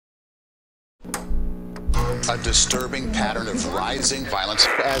A disturbing pattern of rising violence.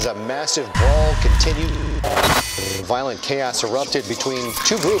 As a massive brawl continued, violent chaos erupted between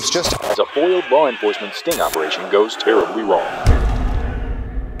two groups just as a foiled law enforcement sting operation goes terribly wrong.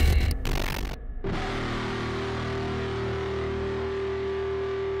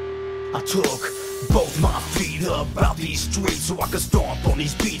 I took both my feet up out these streets so I could stomp on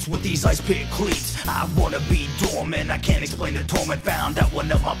these beats with these ice pick cleats. I wanna be dormant, I can't explain the torment. Found out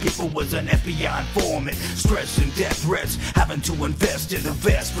one of my people was an FBI informant. Stress and death threats, having to invest in the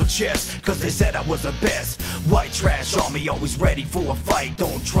vest for chest, cause they said I was the best. White trash army, always ready for a fight.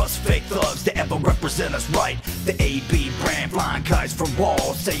 Don't trust fake thugs to ever represent us right. The AB brand, flying kites from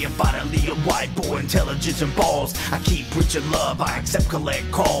walls, saying finally a white boy, intelligence and balls. I keep preaching love, I accept collect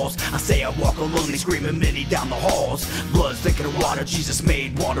calls. I say I walk alone, they screaming many down the halls. Blood's thicker than water, Jesus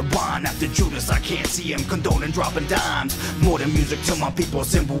made water wine. After Judas, I can't see him condoning dropping dimes. More than music to my people, a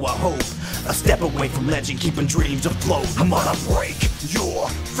symbol of hope. A step away from legend, keeping dreams afloat. I'm gonna break your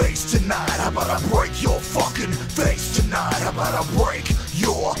face tonight. How about I break your fucking face tonight? How about I break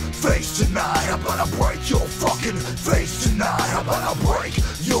your face tonight? How about I break your fucking face tonight? How about I break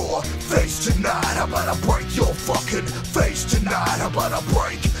your face tonight? How about I break your fucking face tonight? How about I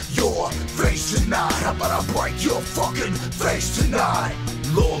break your face tonight? How about I break your fucking face tonight?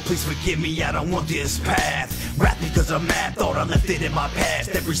 Lord, please forgive me, I don't want this path. Rap because I'm mad, thought I left it in my past.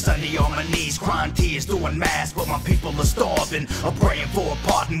 Every Sunday on my knees, crying tears, doing mass. But my people are starving, are praying for a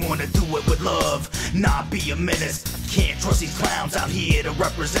pardon. Wanna do it with love, not be a menace. Can't trust these clowns out here to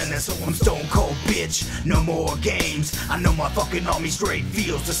represent us. So I'm stone cold, bitch, no more games. I know my fucking army straight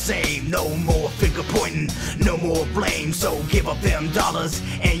feels the same. No more finger pointing, no more blame. So give up them dollars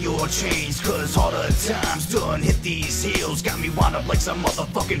and your change, cause harder times done hit these hills. Got me wound up like some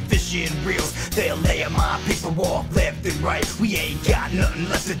motherfucking fishing reels. They'll lay my people off left and right. We ain't got nothing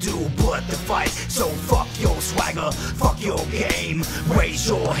left to do but to fight. So fuck your swagger, fuck your game. Raise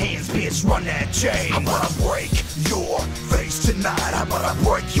your hands, bitch, run that chain. I'm gonna break your face tonight. How about I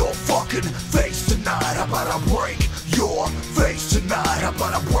break your fucking face tonight? How about I break your face tonight? How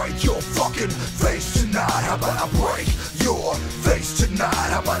about I break your fucking face tonight? How about I break your face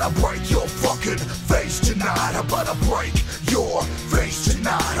tonight? How about I break your fucking face tonight? How about I break your face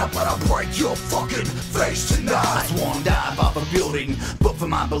tonight? How about I break your fucking face tonight? I swan dive off a building, but for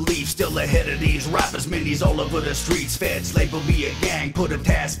my beliefs, still ahead of these rappers, minis all over the streets. Feds label me a gang, put a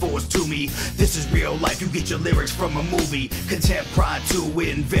task force to me. This is real life, you get your lyrics from a movie. Contempt prior to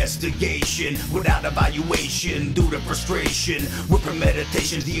investigation, without evaluation, due to frustration. With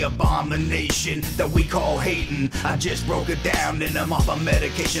premeditation, the abomination that we call hating. I just broke it down and I'm off my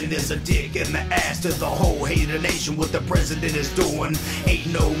medication. There's a dick in the ass to the whole hater nation. What the president is doing ain't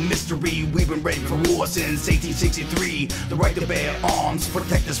no mystery. We've been ready for war since 1863. The right to bear arms,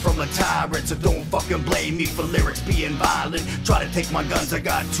 protect us from the tyrants. So don't fucking blame me for lyrics being violent. Try to take my guns, I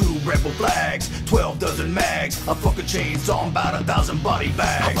got 2 rebel flags, 12 dozen mags, a fucking chainsaw, about 1,000 body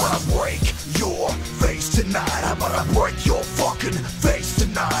bags. I wanna break your face tonight. How about I break your fucking face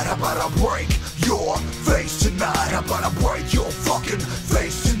tonight? How about I break your face tonight? How about I break your fucking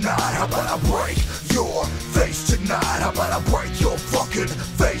face tonight? How about I break your face tonight? How about I break your fucking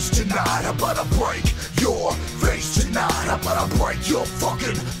face tonight? How about I break your face tonight? How about I break your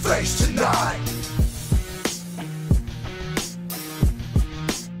fucking face tonight?